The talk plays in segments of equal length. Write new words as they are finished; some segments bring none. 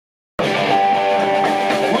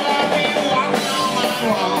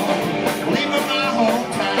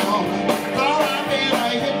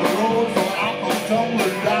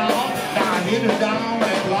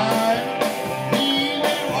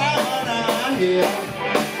yeah.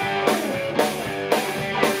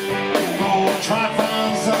 Gonna try to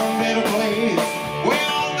find some better place.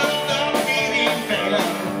 Well, the love getting better.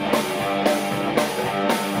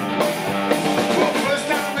 Well, first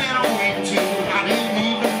time that I went to, I didn't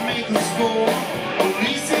even make a score.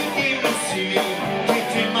 Police they came to see me,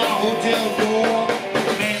 kicked in my hotel door.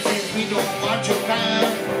 Man said, we don't want your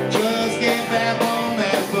kind, just get back on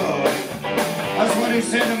that bus. That's what he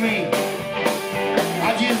said to me.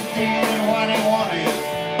 I just did what he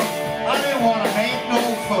wanted. I didn't want to make no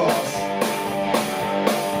fuss.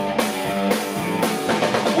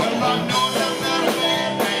 Well, I know I'm not a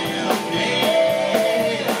bad man,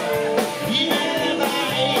 yeah. Even if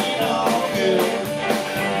I ain't all good.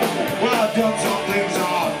 Well, I've done some things I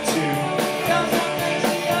ought to.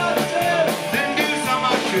 Then do some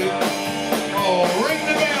I should. Oh, ring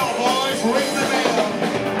the bell, boys, ring the bell.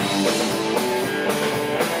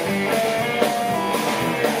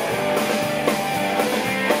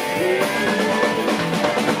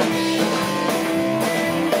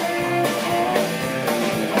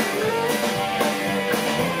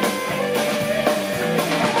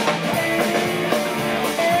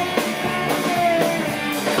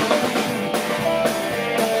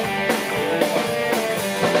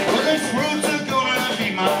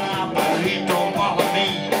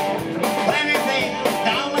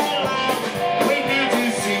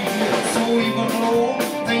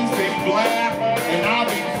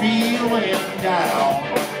 Down.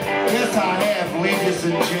 Yes, I have, ladies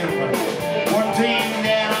and gentlemen. One thing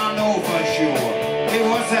that I know for sure. Hey,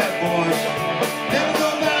 what's that, boys? Never go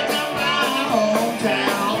back to my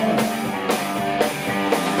hometown.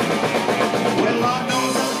 Well, I know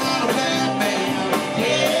I'm not a bad man.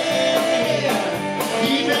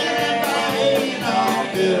 Yeah, even if I ain't all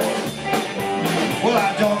good. Well,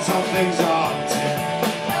 I've done some things I ought to.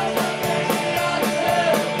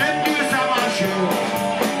 And do some I should.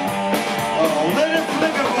 Let it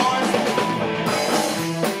flicker, boys.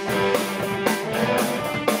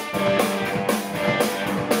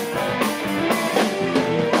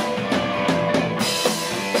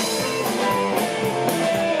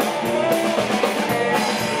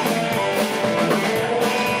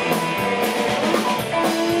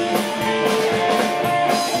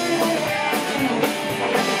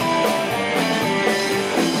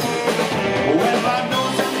 Well, I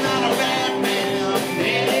know I'm not a bad man,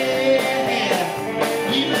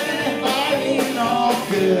 yeah. Even if I ain't all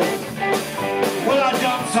good. Well, I've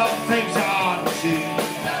done some things I ought to.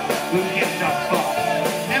 Who gives a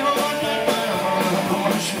fuck? Never want to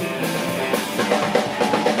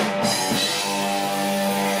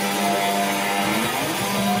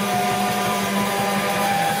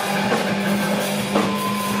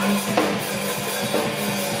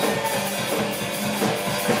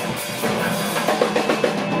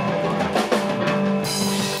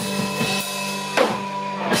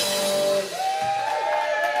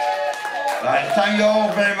Right, thank you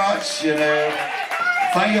all very much, you know.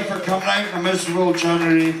 Thank you for coming out in a miserable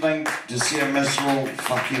January thing to see a miserable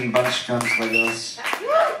fucking bunch of cunts like us.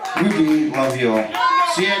 We do love you all.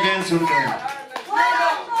 See you again soon.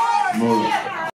 More.